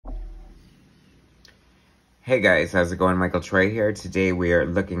Hey guys, how's it going? Michael Troy here. Today we are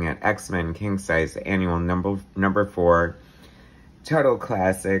looking at X-Men King Size Annual number 4 Total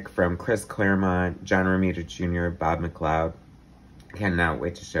Classic from Chris Claremont, John Romita Jr., Bob McLeod. Cannot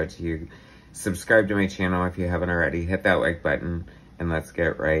wait to show it to you. Subscribe to my channel if you haven't already. Hit that like button and let's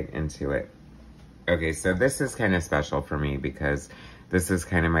get right into it. Okay, so this is kind of special for me because this is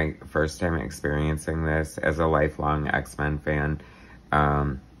kind of my first time experiencing this as a lifelong X-Men fan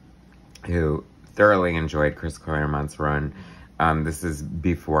who thoroughly enjoyed Chris Claremont's run. This is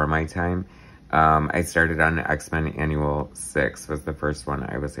before my time. I started on X-Men Annual 6, was the first one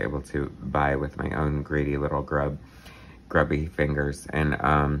I was able to buy with my own greedy little grubby fingers.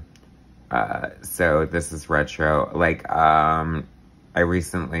 And so this is retro. Like, I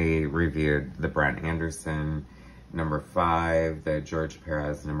recently reviewed the Brent Anderson number 5, the George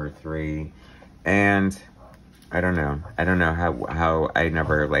Perez number 3, and I don't know how I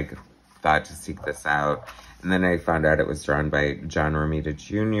never, like, thought to seek this out. And then I found out it was drawn by John Romita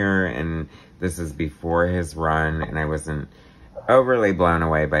Jr., and this is before his run, and I wasn't overly blown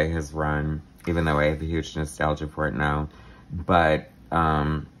away by his run, even though I have a huge nostalgia for it now. But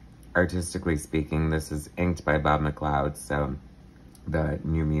artistically speaking, this is inked by Bob McLeod, so the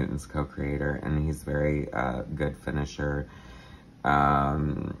New Mutants co-creator, and he's very good finisher.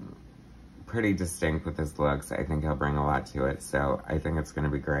 Pretty distinct with his looks. I think he'll bring a lot to it, so I think it's going to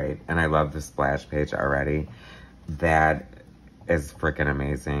be great. And I love the splash page already. That is freaking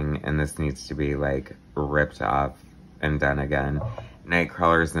amazing, and this needs to be, like, ripped off and done again.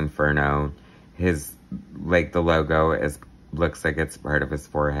 Nightcrawler's Inferno. His, like, the logo looks like it's part of his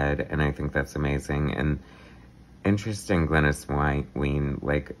forehead, and I think that's amazing. And interesting Glynis Wein,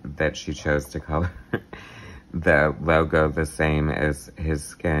 like, that she chose to color the logo the same as his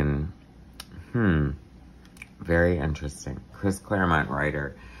skin. Very interesting. Chris Claremont,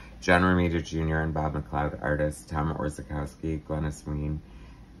 writer. John Romita Jr. and Bob McLeod, artist. Tom Orzechowski, Glynis Wein.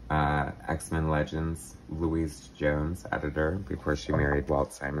 X-Men Legends, Louise Jones, editor, before she married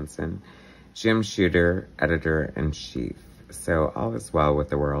Walt Simonson. Jim Shooter, editor-in-chief. So all is well with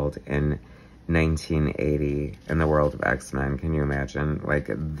the world in 1980 in the world of X-Men. Can you imagine? Like,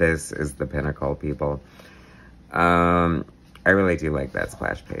 this is the pinnacle, people. I really do like that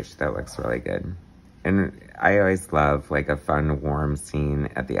splash page. That looks really good. And I always love, like, a fun, warm scene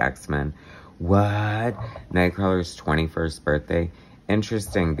at the X-Men. What? Nightcrawler's 21st birthday?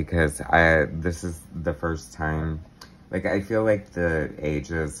 Interesting, because this is the first time, like, I feel like the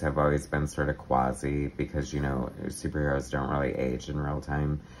ages have always been sort of quasi, because, you know, superheroes don't really age in real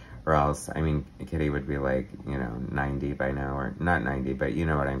time, or else, I mean, Kitty would be, like, you know, 90 by now, or not 90, but you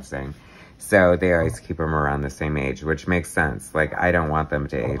know what I'm saying. So they always keep them around the same age, which makes sense. Like, I don't want them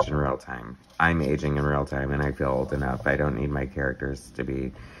to age in real time. I'm aging in real time, and I feel old enough. I don't need my characters to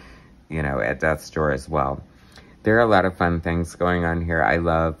be, you know, at death's door as well. There are a lot of fun things going on here. I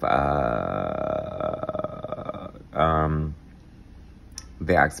love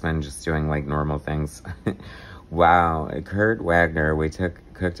the X-Men just doing, like, normal things. Wow, Kurt Wagner, we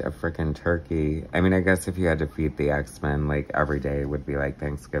cooked a freaking turkey. I mean, I guess if you had to feed the X-Men, like, every day would be like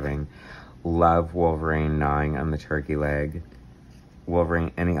Thanksgiving. Love Wolverine gnawing on the turkey leg.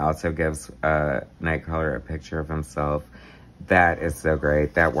 Wolverine, and he also gives Nightcrawler a picture of himself. That is so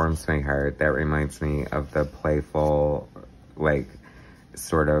great. That warms my heart. That reminds me of the playful, like,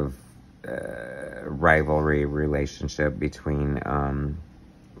 sort of rivalry relationship between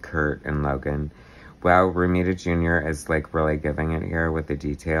Kurt and Logan. Wow, Romita Jr. is, like, really giving it here with the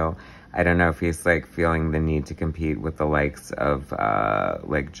detail. I don't know if he's, like, feeling the need to compete with the likes of,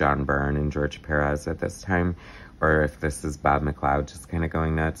 like, John Byrne and George Perez at this time, or if this is Bob McLeod just kind of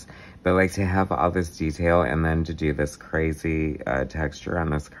going nuts. But, like, to have all this detail and then to do this crazy texture on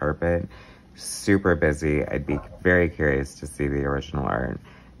this carpet, super busy. I'd be very curious to see the original art.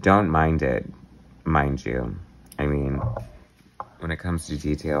 Don't mind it, mind you. I mean, when it comes to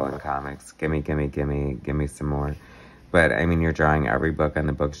detail in comics, gimme some more. But, I mean, you're drawing every book on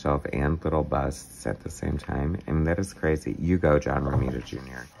the bookshelf and little busts at the same time. I mean, that is crazy. You go, John Romita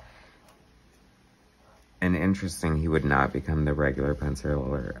Jr. And interesting, he would not become the regular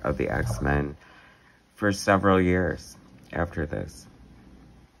penciler of the X-Men for several years after this.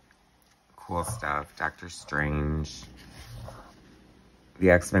 Cool stuff. Doctor Strange.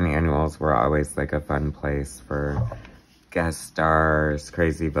 The X-Men annuals were always, like, a fun place for guest stars,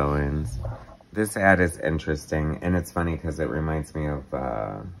 crazy villains. This ad is interesting, and it's funny because it reminds me of,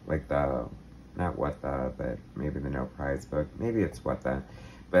 like, not What The, but maybe the No Prize book. Maybe it's What The.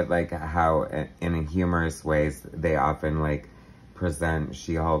 But, like, how, in humorous ways, they often, like, present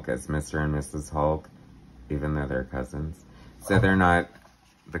She-Hulk as Mr. and Mrs. Hulk, even though they're cousins. So they're not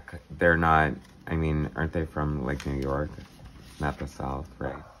I mean, aren't they from, like, New York? Not the South,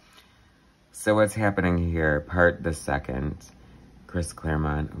 right? So what's happening here? Part the second. Chris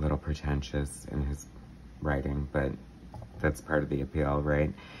Claremont, a little pretentious in his writing, but that's part of the appeal,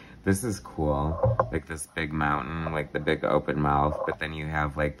 right? This is cool. Like this big mountain, like the big open mouth, but then you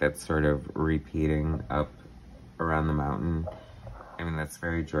have like that sort of repeating up around the mountain. I mean, that's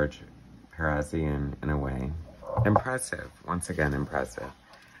very George Perezian in a way. Impressive. Once again, impressive.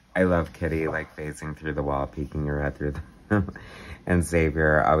 I love Kitty, like phasing through the wall, peeking her head through the... and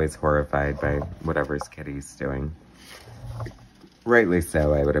Xavier, always horrified by whatever's Kitty's doing. Rightly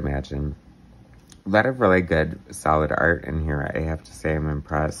so, I would imagine. A lot of really good, solid art in here. I have to say I'm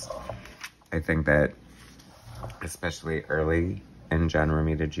impressed. I think that, especially early in John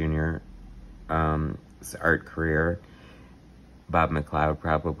Romita Jr.'s art career, Bob McLeod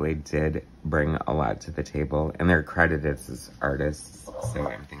probably did bring a lot to the table. And they're credited as artists, so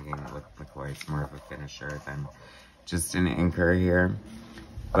I'm thinking with McLeod's more of a finisher than just an inker here.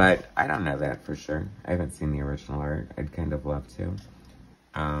 But I don't know that for sure. I haven't seen the original art. I'd kind of love to.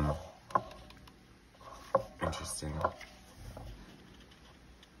 Interesting.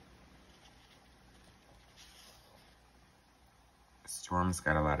 Storm's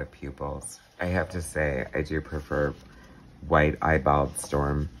got a lot of pupils. I have to say, I do prefer white eyeballed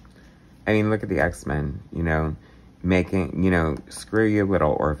Storm. I mean, look at the X-Men, you know, making, you know, screw you,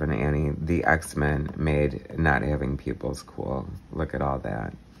 little orphan Annie. The X-Men made not having pupils cool. Look at all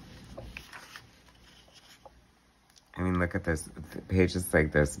that. I mean, look at this. Pages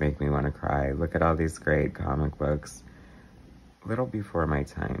like this make me want to cry. Look at all these great comic books. A little before my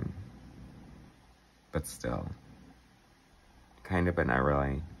time. But still. Kind of, but not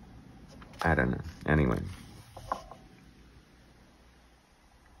really. I don't know. Anyway.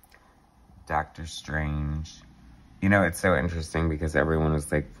 Doctor Strange. You know, it's so interesting because everyone was,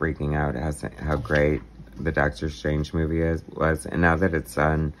 like, freaking out how great the Doctor Strange movie was. And now that it's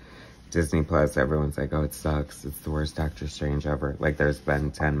on Disney Plus, everyone's like, oh, it sucks. It's the worst Doctor Strange ever. Like, there's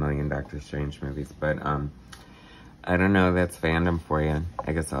been 10 million Doctor Strange movies. But, I don't know. That's fandom for you.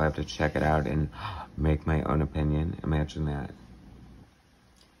 I guess I'll have to check it out and make my own opinion. Imagine that.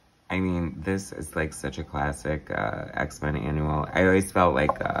 I mean, this is, like, such a classic X-Men annual. I always felt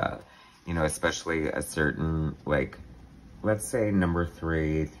like, you know, especially a certain, like, let's say number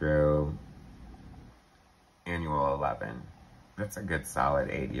 3 through annual 11. That's a good solid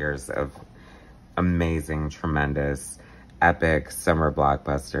 8 years of amazing, tremendous, epic summer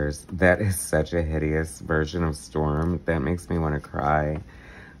blockbusters. That is such a hideous version of Storm. That makes me want to cry.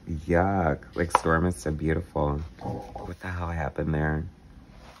 Yuck. Like, Storm is so beautiful. What the hell happened there?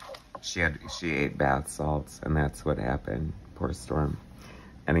 She ate bath salts, and that's what happened. Poor Storm.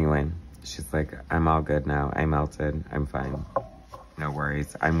 Anyway, she's like, I'm all good now. I melted. I'm fine. No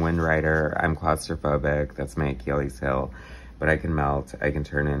worries. I'm Wind Rider. I'm claustrophobic. That's my Achilles heel. But I can melt, I can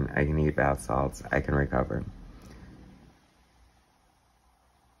turn in, I can eat bath salts, I can recover.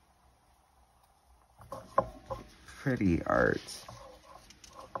 Pretty art.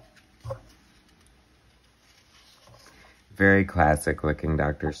 Very classic looking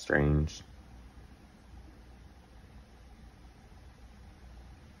Doctor Strange.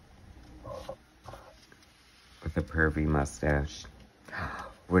 With a pervy mustache.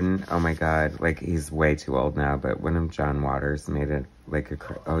 Wouldn't, oh my God, like, he's way too old now, but wouldn't John Waters made it, like,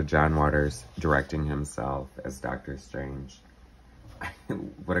 John Waters directing himself as Doctor Strange.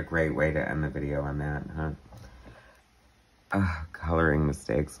 What a great way to end the video on that, huh? Coloring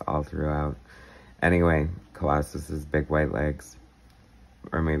mistakes all throughout. Anyway, Colossus's big white legs.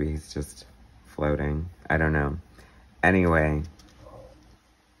 Or maybe he's just floating. I don't know. Anyway.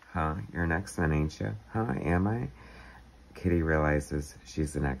 Huh? You're an X-Men, ain't you? Huh? Am I? Kitty realizes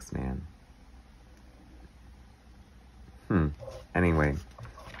she's an X-Man. Anyway.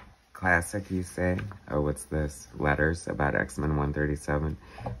 Classic, you say? Oh, what's this? Letters about X-Men 137.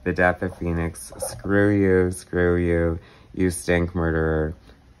 The death of Phoenix. Screw you, screw you. You stink, murderer.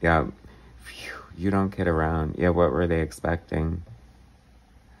 Yeah. Phew, you don't kid around. Yeah, what were they expecting?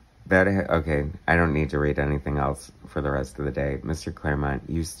 Okay, I don't need to read anything else for the rest of the day. Mr. Claremont,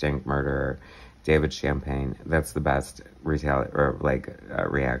 you stink, murderer. David Champagne. That's the best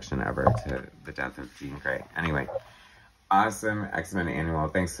reaction ever to the death of Jean Grey. Anyway, awesome X-Men Annual.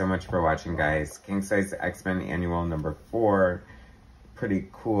 Thanks so much for watching, guys. King Size X-Men Annual number 4. Pretty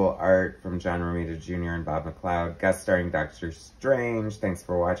cool art from John Romita Jr. and Bob McLeod. Guest starring Doctor Strange. Thanks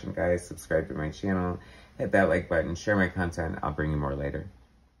for watching, guys. Subscribe to my channel. Hit that like button. Share my content. I'll bring you more later.